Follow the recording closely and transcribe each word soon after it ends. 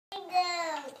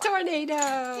Tornado!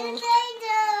 Tornado!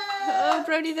 Oh,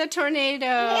 Brodie the tornado.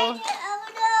 Oh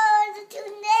no, the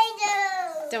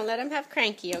tornado! Don't let him have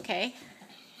cranky, okay?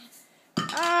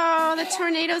 Oh, the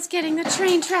tornado's getting the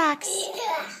train tracks.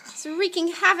 Yeah. It's wreaking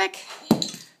havoc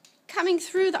coming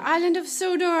through the Island of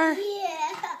Sodor.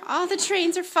 Yeah. All the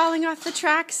trains are falling off the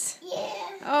tracks. Yeah.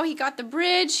 Oh, he got the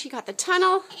bridge. He got the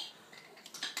tunnel.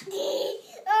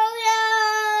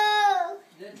 Oh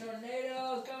The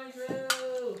tornado's coming through!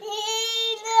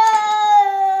 no!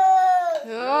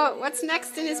 Oh, what's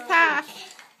next in his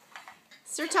path?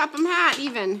 Sir Topham Hat,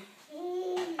 even.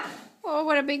 Oh,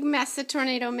 what a big mess the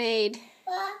tornado made.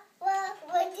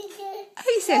 What did you?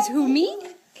 He says, who, me?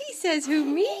 He says, who,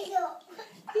 me? No.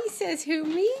 He says, who,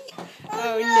 me?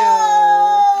 Oh, no!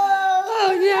 no.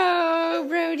 Oh, no,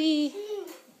 Brodie.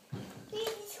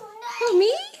 Who,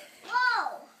 me?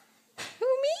 Who,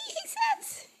 me, he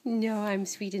says? No, I'm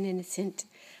sweet and innocent.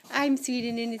 I'm sweet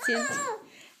and innocent.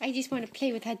 I just want to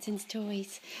play with Hudson's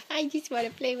toys. I just want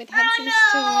to play with Hudson's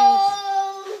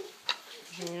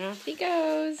toys. And off he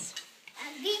goes.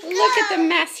 Look at the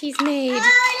mess he's made. Oh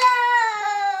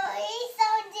no! He's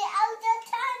out the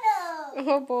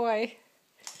tunnel. Oh, boy.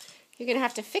 You're going to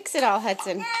have to fix it all,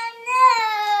 Hudson.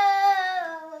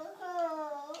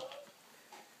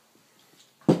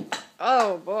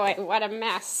 Oh, boy, what a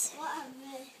mess.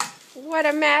 What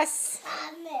a mess.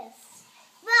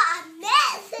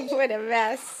 What a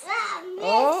mess.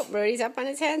 Oh, Brodie's up on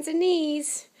his hands and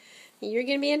knees. You're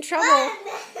going to be in trouble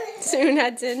soon,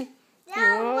 Hudson.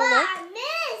 Oh, look.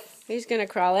 He's going to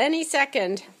crawl any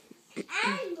second.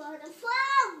 I'm going to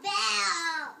fall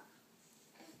down.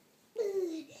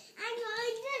 I'm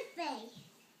going this way.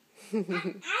 I'm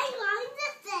going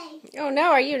this way. Oh,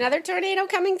 no. Are you another tornado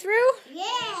coming through?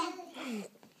 Yeah.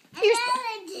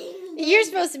 You're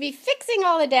supposed to be fixing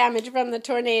all the damage from the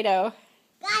tornado.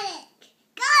 Got it.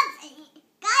 Got it.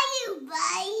 Got you,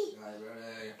 buddy. Hi,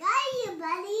 Brodie. Got you,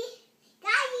 buddy.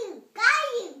 Got you. Got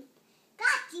you.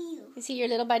 Got you. Is he your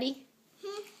little buddy?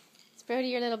 Is Brodie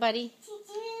your little buddy?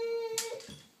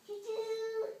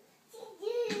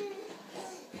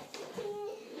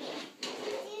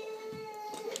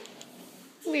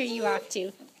 Where are you off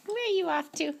to? Where are you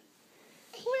off to? Where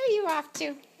are you off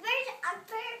to? Where's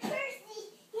Percy?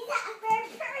 He's not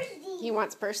Percy. He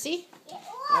wants Percy? Yeah.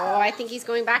 Oh, I think he's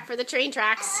going back for the train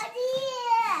tracks. Oh,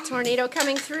 dear. Tornado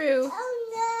coming through.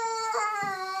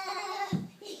 Oh, no.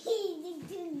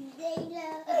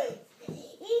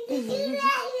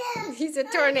 He's a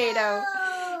tornado.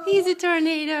 He's a tornado. He's a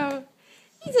tornado.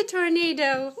 He's a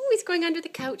tornado. Oh, he's going under the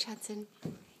couch, Hudson.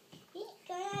 He's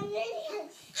going under the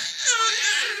couch.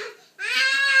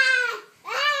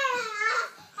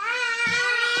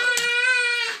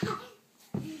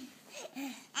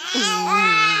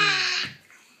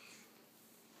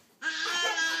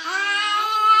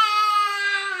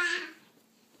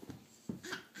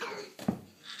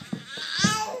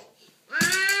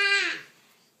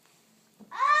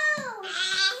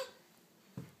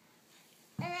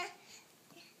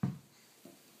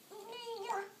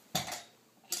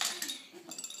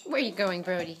 Where are you going,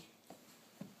 Brodie?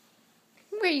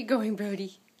 Where are you going,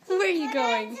 Brodie? Where are you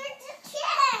going?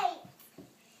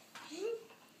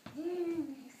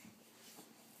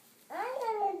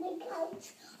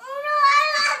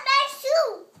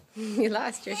 You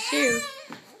lost your shoe.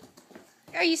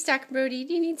 Are you stuck, Brodie?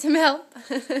 Do you need some help?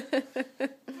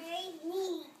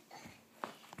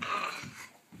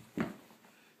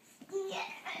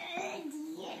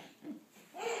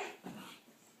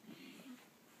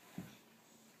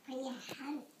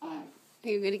 Are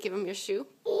you going to give him your shoe?